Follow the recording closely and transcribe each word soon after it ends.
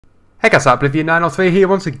Hey guys, Oblivion903 here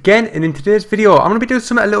once again, and in today's video I'm going to be doing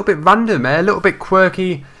something a little bit random, a little bit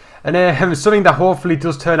quirky, and something that hopefully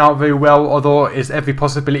does turn out very well, although there's every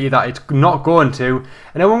possibility that it's not going to.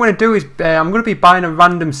 And what I'm going to do is I'm going to be buying a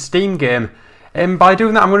random Steam game, and by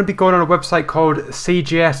doing that I'm going to be going on a website called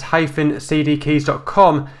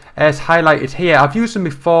cgs-cdkeys.com. It's highlighted here. I've used them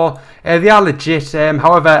before, they are legit,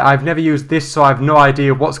 however I've never used this, so I have no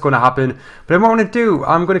idea what's going to happen. But what I'm going to do,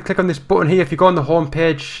 I'm going to click on this button here. If you go on the home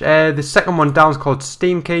page, the second one down is called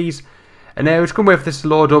Steam Keys, and we're just going to wait for this to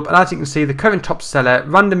load up. And as you can see, the current top seller,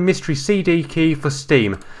 random mystery CD key for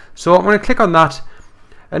Steam. So I'm going to click on that,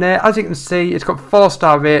 and as you can see, it's got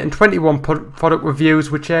 4-star rate and 21 product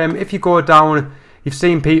reviews, which if you go down, you've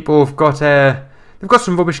seen people have got they've got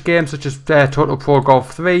some rubbish games such as Total Pro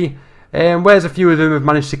Golf 3, whereas a few of them have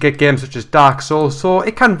managed to get games such as Dark Souls, so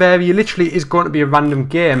it can vary. It literally is going to be a random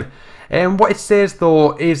game. And what it says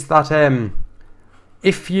though is that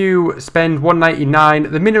if you spend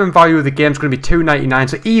 $1.99, the minimum value of the game is going to be $2.99,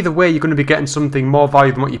 so either way you're going to be getting something more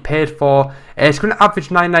value than what you paid for. It's going to average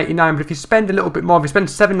 $9.99, but if you spend a little bit more, if you spend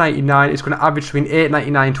 $7.99, it's going to average between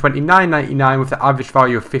 $8.99 and $29.99 with the average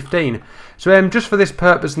value of $15. So just for this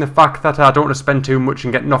purpose and the fact that I don't want to spend too much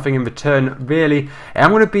and get nothing in return really, I'm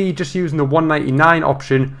going to be just using the $1.99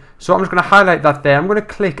 option. So I'm just going to highlight that there. I'm going to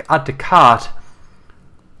click add to cart.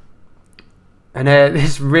 And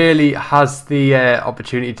this really has the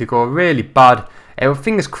opportunity to go really bad. With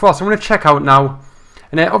fingers crossed, I'm going to check out now.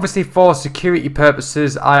 And obviously for security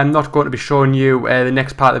purposes, I am not going to be showing you the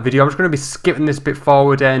next part of the video. I'm just going to be skipping this bit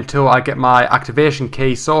forward until I get my activation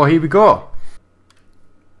key. So here we go.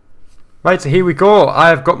 Right, so here we go. I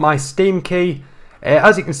have got my Steam key.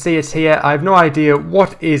 As you can see, it's here. I have no idea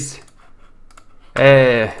what is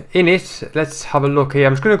in it. Let's have a look here.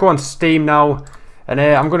 I'm just going to go on Steam now. And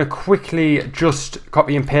I'm going to quickly just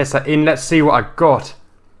copy and paste that in. Let's see what I got.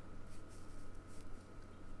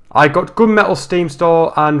 I got Gunmetal Steam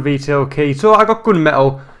Store and Retail Key. So I got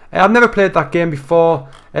Gunmetal. I've never played that game before.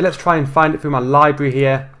 Let's try and find it through my library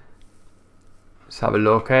here. Let's have a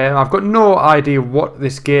look. I've got no idea what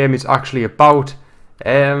this game is actually about.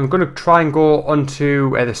 I'm going to try and go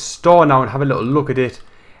onto the store now and have a little look at it.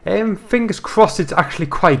 Fingers crossed it's actually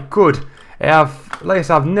quite good. Like I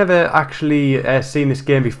said, I've never actually seen this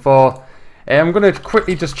game before. I'm going to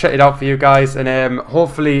quickly just check it out for you guys, and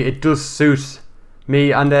hopefully it does suit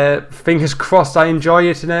me, and fingers crossed I enjoy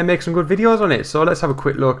it and make some good videos on it. So let's have a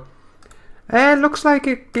quick look. Looks like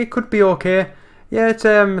it could be okay. Yeah,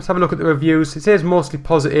 let's have a look at the reviews. It says mostly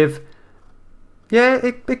positive. Yeah,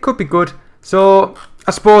 it could be good. So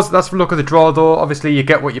I suppose that's the look of the draw though. Obviously you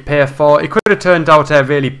get what you pay for. It could have turned out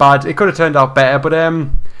really bad. It could have turned out better, but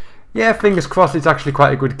yeah, fingers crossed it's actually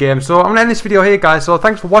quite a good game. So I'm going to end this video here, guys. So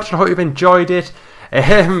thanks for watching. I hope you've enjoyed it.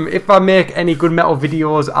 If I make any Gunmetal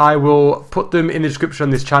videos, I will put them in the description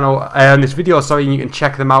on this channel, on this video, sorry, and you can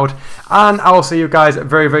check them out. And I will see you guys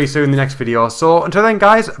very, very soon in the next video. So until then,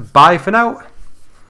 guys, bye for now.